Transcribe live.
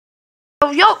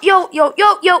Yo.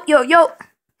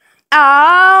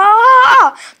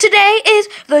 Today is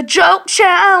the joke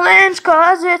challenge,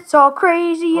 cause it's all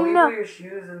crazy, you know. Put your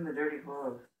shoes in the dirty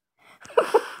clothes.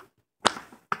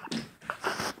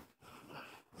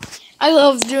 I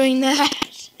love doing that.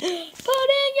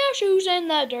 Putting your shoes in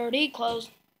the dirty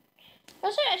clothes.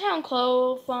 Doesn't that sound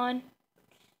fun?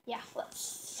 Yeah, we're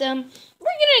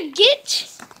gonna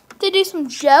get to do some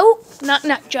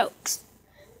not jokes.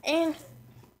 And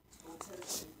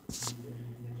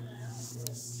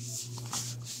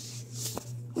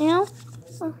now,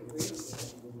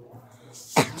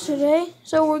 today,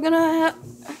 so we're gonna have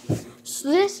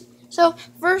this. So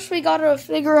first we gotta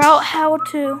figure out how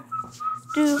to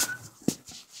do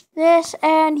this,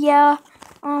 and yeah,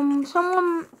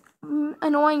 someone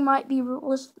annoying might be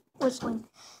whistling.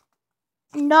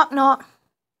 Knock knock,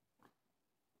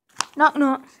 knock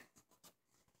knock,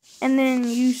 and then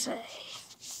you say.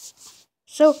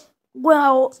 So,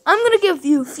 well, I'm gonna give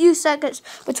you a few seconds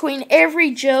between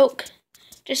every joke.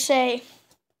 Just say,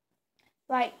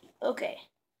 like, okay,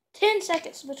 10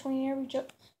 seconds between every joke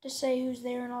to say who's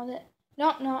there and all that.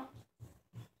 Knock knock.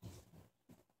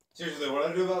 Seriously, what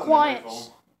do I do about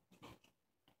Quiet.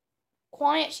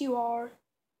 Quiet you are.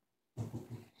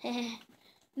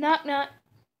 Knock knock.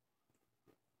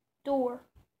 Door.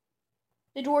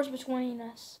 The door's between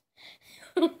us.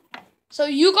 So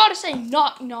you gotta say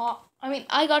knock knock. I mean,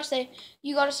 I gotta say,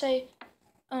 you gotta say,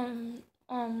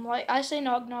 like I say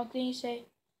knock knock, then you say,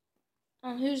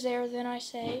 who's there? Then I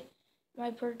say my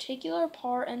particular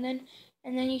part, and then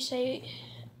you say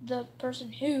the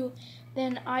person who.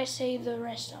 Then I say the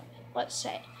rest of it. Let's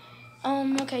say,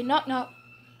 okay, knock knock.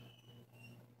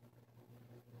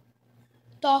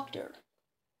 Doctor.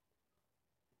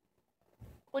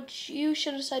 Which you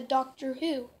should have said Doctor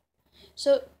Who.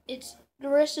 So it's the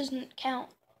rest doesn't count.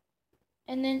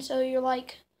 And then so you're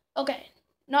like, okay,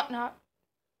 knock knock.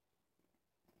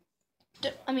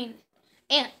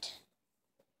 Ant.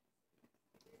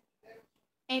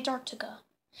 Antarctica.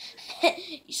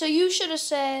 So you should have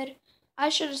said, I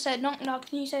should have said knock knock,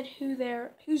 and you said who's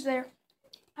there?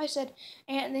 I said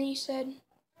ant, then you said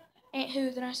ant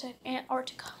who, then I said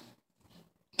Antarctica.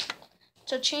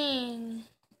 Cha-ching.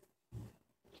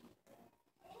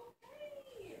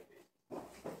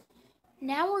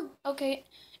 Now we're, okay,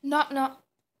 knock knock.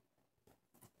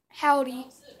 Howdy.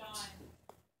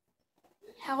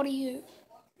 Howdy you.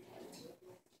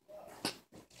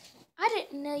 I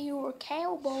didn't know you were a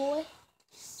cowboy.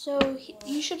 So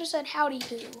you should have said howdy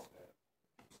do.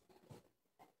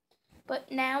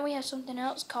 But now we have something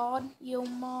else called Yo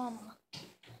Mama.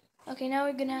 Okay, now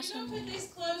we're gonna have some put these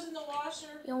clothes in the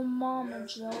washer? Yo Mama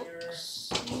jokes.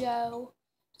 Yo.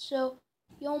 So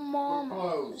Yo Mama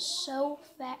was so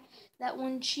fat that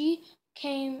when she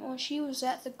was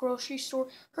at the grocery store,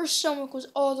 her stomach was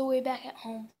all the way back at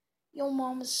home. Yo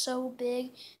Mom was so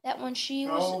big that when she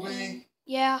was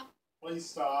yeah. Please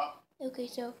stop. Okay,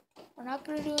 so we're not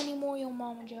gonna do any more Yo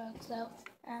Mama jokes though.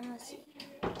 Let's see.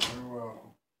 You're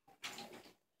welcome.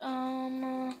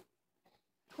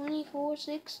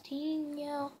 2416,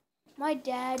 yeah. My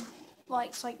dad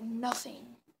likes like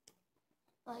nothing.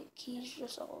 Like he's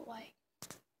just all like.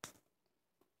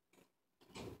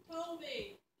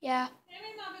 Toby. Yeah. Hand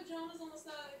me my pajamas on the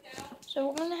side of the couch. So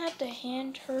we're gonna have to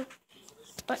hand her,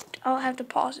 but I'll have to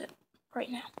pause it right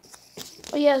now.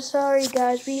 Oh yeah, sorry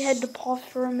guys, we had to pause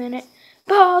for a minute.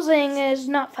 Pausing is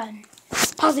not fun.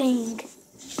 Pausing.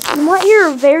 You might hear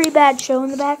a very bad show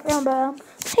in the background, but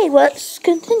hey, let's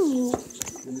continue.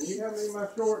 Can you help me with my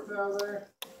shorts out there?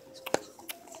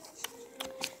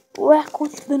 Back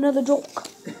with another joke.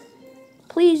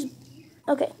 Please.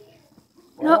 Okay.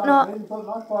 Well, No.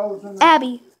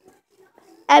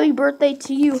 Abby, birthday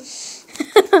to you.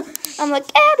 I'm like,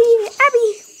 Abby.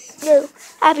 No,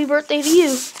 happy birthday to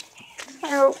you.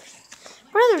 Oh,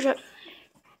 what other joke?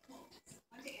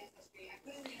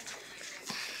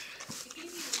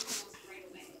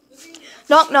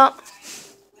 Knock knock.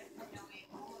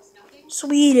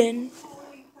 Sweden.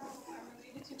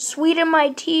 Sweeten my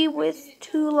tea with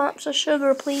 2 lumps of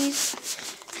sugar, please.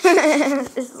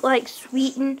 It's like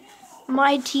sweeten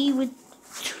my tea with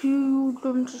 2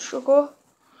 lumps of sugar,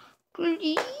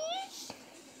 please.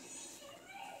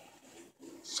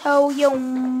 So your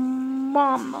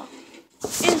mama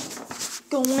is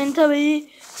going to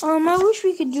be. I wish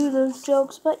we could do those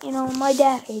jokes, but you know my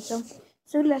dad hates them.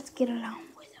 So let's get along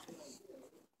with them.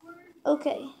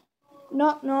 Okay,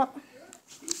 knock knock.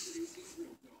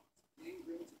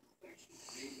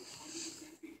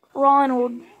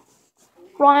 Ronald,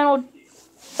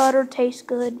 butter tastes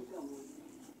good.